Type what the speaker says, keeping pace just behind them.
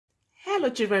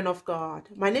Hello, children of God.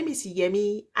 My name is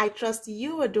Yemi. I trust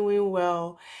you are doing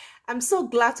well. I'm so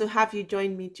glad to have you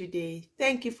join me today.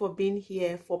 Thank you for being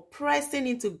here, for pressing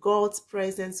into God's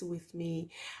presence with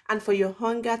me, and for your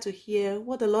hunger to hear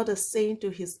what the Lord is saying to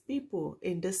his people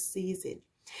in this season.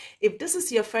 If this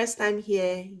is your first time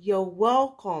here, you're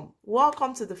welcome.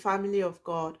 Welcome to the family of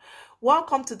God.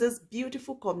 Welcome to this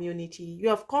beautiful community. You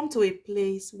have come to a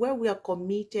place where we are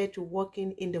committed to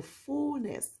walking in the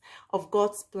fullness of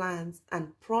God's plans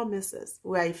and promises.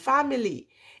 We are a family,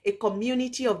 a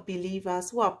community of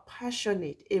believers who are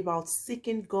passionate about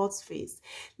seeking God's face,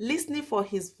 listening for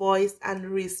his voice, and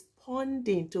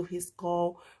responding to his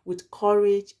call with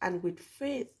courage and with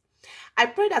faith. I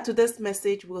pray that today's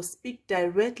message will speak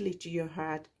directly to your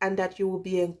heart and that you will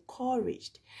be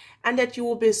encouraged and that you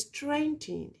will be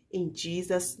strengthened in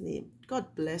Jesus' name.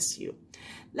 God bless you.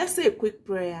 Let's say a quick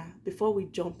prayer before we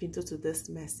jump into today's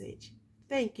message.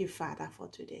 Thank you, Father, for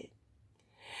today.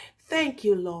 Thank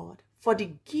you, Lord, for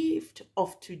the gift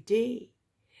of today,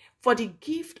 for the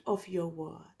gift of your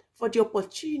word, for the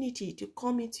opportunity to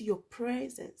come into your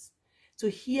presence, to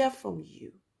hear from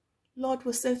you. Lord,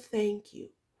 we say thank you.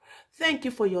 Thank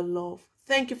you for your love.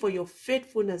 Thank you for your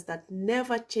faithfulness that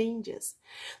never changes.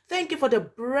 Thank you for the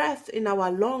breath in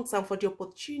our lungs and for the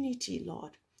opportunity,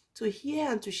 Lord, to hear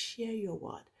and to share your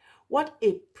word. What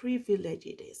a privilege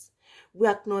it is. We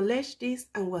acknowledge this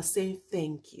and we're saying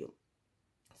thank you.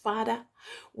 Father,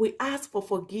 we ask for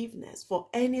forgiveness for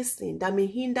any sin that may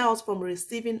hinder us from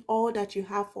receiving all that you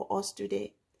have for us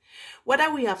today.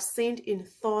 Whether we have sinned in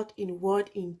thought, in word,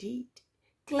 in deed,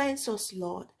 cleanse us,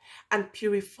 Lord, and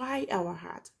purify our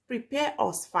hearts. Prepare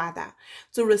us, Father,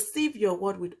 to receive your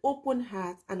word with open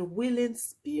hearts and willing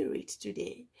spirit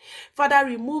today. Father,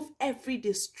 remove every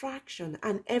distraction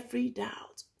and every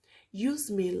doubt. Use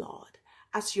me, Lord,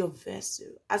 as your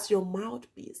vessel, as your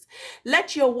mouthpiece.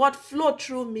 Let your word flow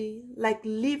through me like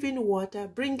living water,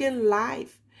 bringing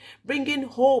life, bringing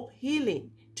hope,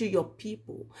 healing to your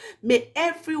people. May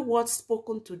every word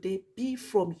spoken today be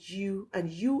from you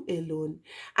and you alone,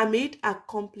 and may it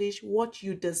accomplish what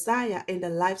you desire in the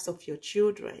lives of your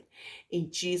children.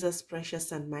 In Jesus'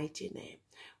 precious and mighty name,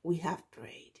 we have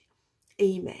prayed.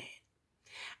 Amen.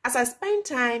 As I spend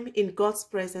time in God's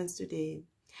presence today,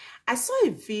 I saw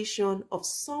a vision of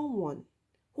someone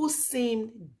who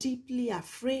seemed deeply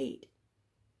afraid.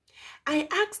 I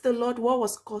asked the Lord what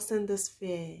was causing this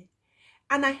fear,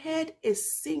 and I heard a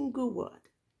single word.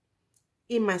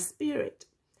 In my spirit,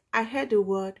 I heard the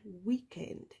word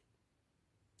weekend.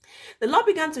 The Lord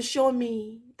began to show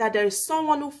me that there is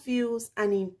someone who feels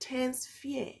an intense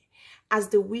fear as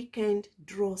the weekend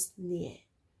draws near.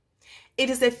 It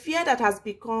is a fear that has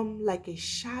become like a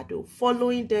shadow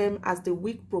following them as the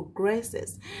week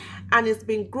progresses, and it's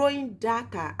been growing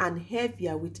darker and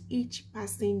heavier with each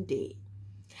passing day.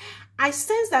 I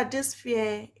sense that this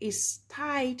fear is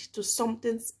tied to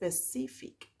something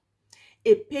specific,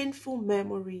 a painful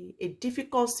memory, a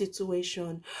difficult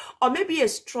situation, or maybe a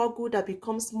struggle that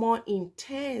becomes more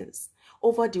intense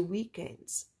over the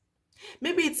weekends.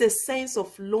 Maybe it's a sense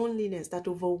of loneliness that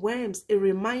overwhelms, a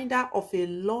reminder of a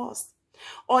loss,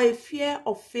 or a fear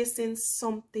of facing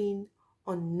something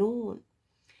unknown.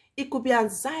 It could be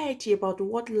anxiety about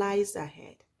what lies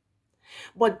ahead.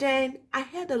 But then I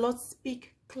heard the Lord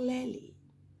speak clearly.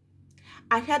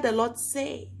 I heard the Lord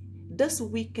say, this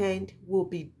weekend will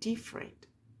be different.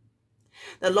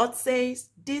 The Lord says,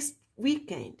 this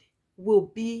weekend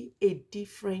will be a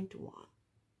different one.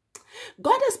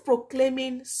 God is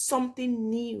proclaiming something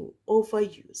new over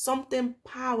you, something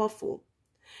powerful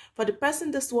for the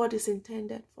person this word is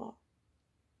intended for.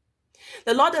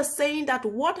 The Lord is saying that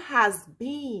what has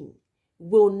been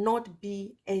will not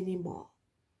be anymore.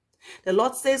 The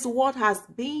Lord says what has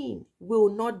been will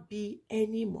not be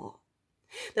anymore.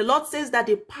 The Lord says that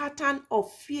the pattern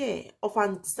of fear, of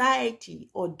anxiety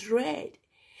or dread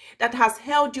that has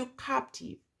held you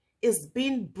captive is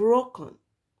being broken.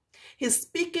 He's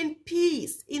speaking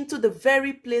peace into the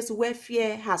very place where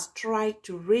fear has tried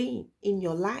to reign in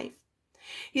your life.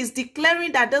 He's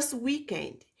declaring that this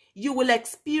weekend you will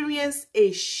experience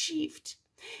a shift,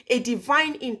 a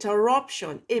divine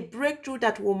interruption, a breakthrough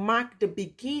that will mark the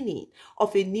beginning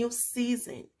of a new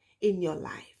season in your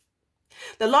life.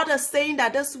 The Lord is saying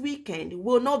that this weekend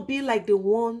will not be like the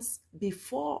ones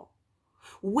before.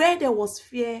 Where there was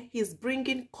fear, he's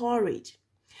bringing courage.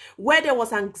 Where there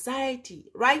was anxiety,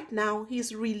 right now,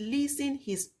 he's releasing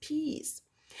his peace.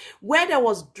 Where there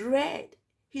was dread,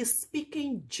 he's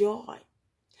speaking joy.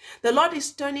 The Lord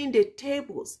is turning the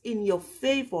tables in your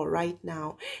favor right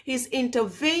now. He's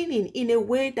intervening in a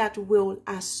way that will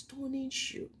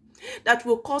astonish you. that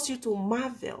will cause you to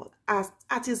marvel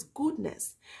at his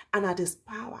goodness and at his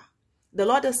power. The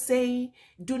Lord is saying,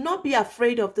 do not be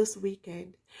afraid of this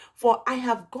weekend, for I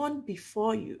have gone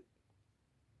before you.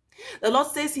 The Lord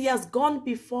says he has gone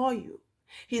before you.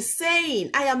 He's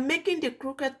saying, I am making the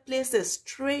crooked places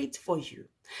straight for you.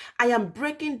 I am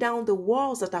breaking down the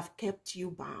walls that have kept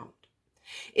you bound.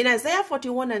 In Isaiah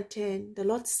 41:10, the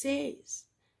Lord says,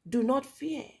 do not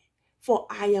fear, for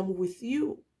I am with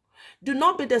you. Do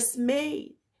not be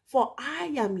dismayed, for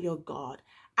I am your God.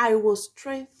 I will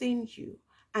strengthen you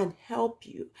and help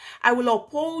you. I will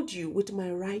uphold you with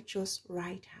my righteous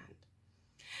right hand.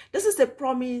 This is a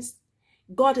promise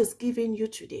God is giving you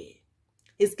today.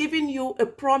 He's giving you a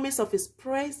promise of his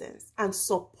presence and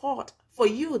support for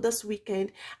you this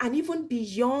weekend and even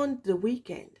beyond the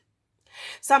weekend.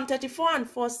 Psalm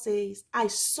 34:4 says, I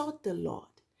sought the Lord,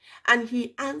 and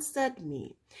he answered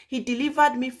me. He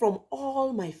delivered me from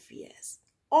all my fears,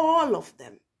 all of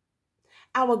them.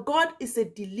 Our God is a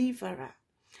deliverer,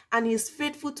 and he is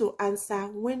faithful to answer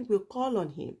when we call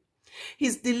on him.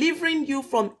 He's delivering you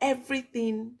from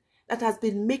everything that has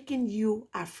been making you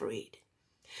afraid.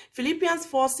 Philippians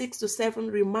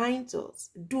 4:6-7 reminds us,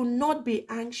 do not be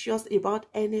anxious about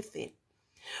anything,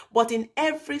 but in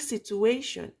every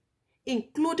situation,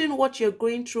 including what you're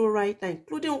going through right now,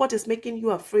 including what is making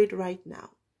you afraid right now.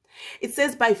 It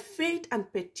says, by faith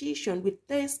and petition with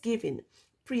thanksgiving,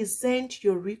 present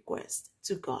your request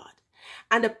to God.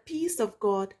 And the peace of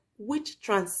God, which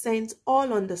transcends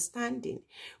all understanding,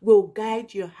 will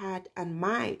guide your heart and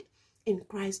mind in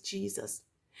Christ Jesus.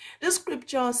 This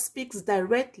scripture speaks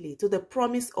directly to the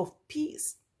promise of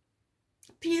peace.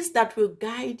 Peace that will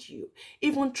guide you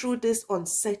even through this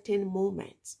uncertain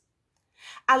moment.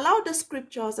 Allow the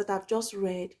scriptures that I've just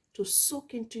read to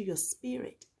soak into your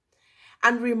spirit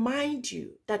and remind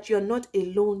you that you're not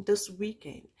alone this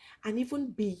weekend and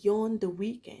even beyond the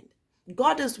weekend.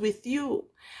 God is with you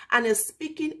and is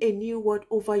speaking a new word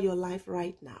over your life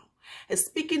right now. Is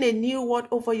speaking a new word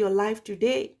over your life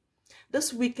today.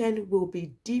 This weekend will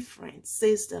be different,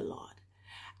 says the Lord.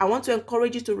 I want to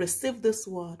encourage you to receive this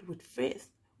word with faith.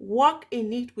 Walk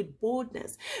in it with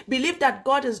boldness. Believe that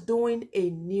God is doing a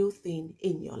new thing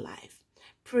in your life.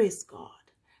 Praise God.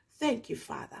 Thank you,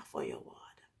 Father, for your word.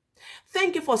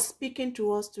 Thank you for speaking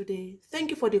to us today. Thank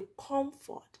you for the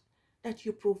comfort that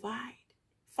you provide.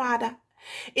 Father,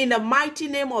 in the mighty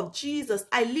name of Jesus,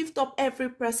 I lift up every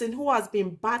person who has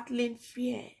been battling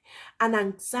fear and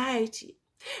anxiety,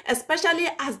 especially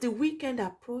as the weekend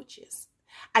approaches.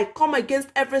 I come against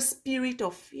every spirit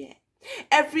of fear,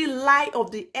 every lie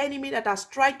of the enemy that has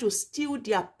tried to steal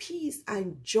their peace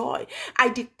and joy. I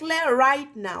declare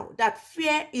right now that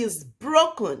fear is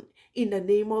broken in the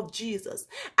name of Jesus.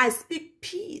 I speak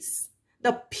peace.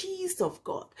 The peace of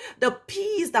God, the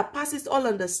peace that passes all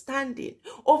understanding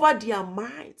over their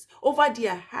minds, over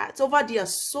their hearts, over their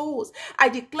souls. I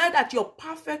declare that your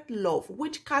perfect love,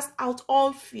 which casts out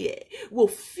all fear, will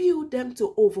fill them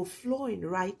to overflowing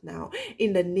right now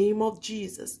in the name of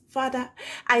Jesus. Father,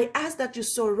 I ask that you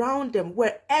surround them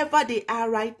wherever they are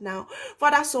right now.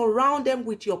 Father, surround them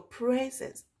with your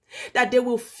presence, that they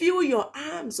will feel your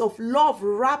arms of love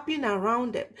wrapping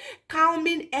around them,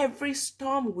 calming every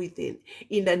storm within,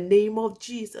 in the name of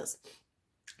Jesus.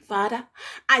 Father,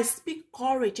 I speak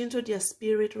courage into their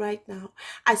spirit right now.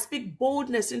 I speak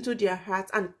boldness into their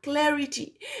hearts and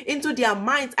clarity into their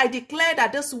minds. I declare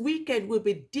that this weekend will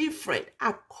be different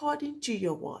according to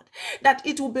your word, that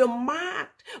it will be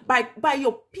marked by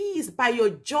your peace, by your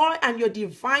joy and your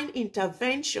divine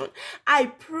intervention. I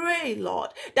pray, Lord,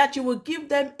 that you will give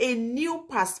them a new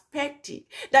perspective,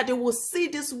 that they will see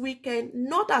this weekend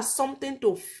not as something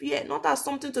to fear, not as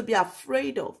something to be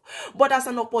afraid of, but as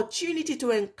an opportunity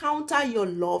to encounter your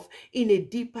love in a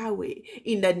deeper way.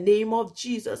 In the name of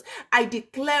Jesus, I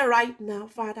declare right now,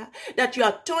 Father, that you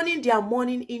are turning their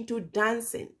mourning into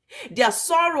dancing, their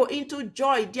sorrow into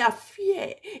joy, their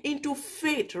fear into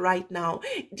faith right now,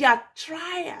 their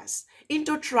trials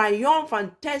into triumph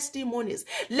and testimonies.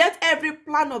 Let every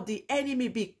plan of the enemy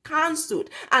be cancelled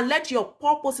and let your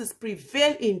purposes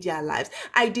prevail in their lives.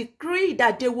 I decree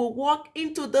that they will walk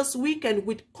into this weekend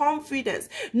with confidence,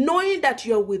 knowing that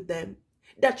you're with them,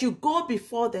 that you go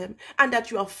before them, and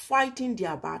that you are fighting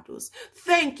their battles.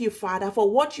 Thank you, Father, for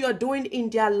what you are doing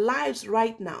in their lives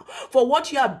right now, for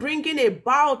what you are bringing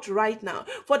about right now,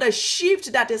 for the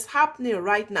shift that is happening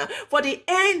right now, for the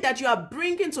end that you are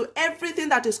bringing to everything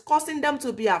that is causing them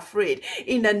to be afraid.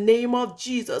 In the name of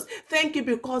Jesus, thank you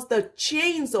because the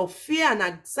chains of fear and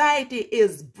anxiety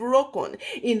is broken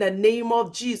in the name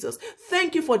of Jesus.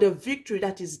 Thank you for the victory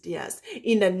that is theirs.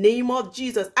 In the name of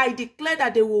Jesus, I declare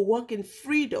that they will walk in freedom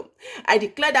freedom. I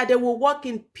declare that they will walk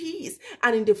in peace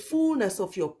and in the fullness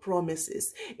of your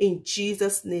promises. In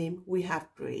Jesus' name we have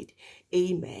prayed.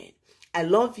 Amen. I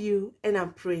love you and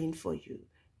I'm praying for you.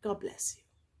 God bless you.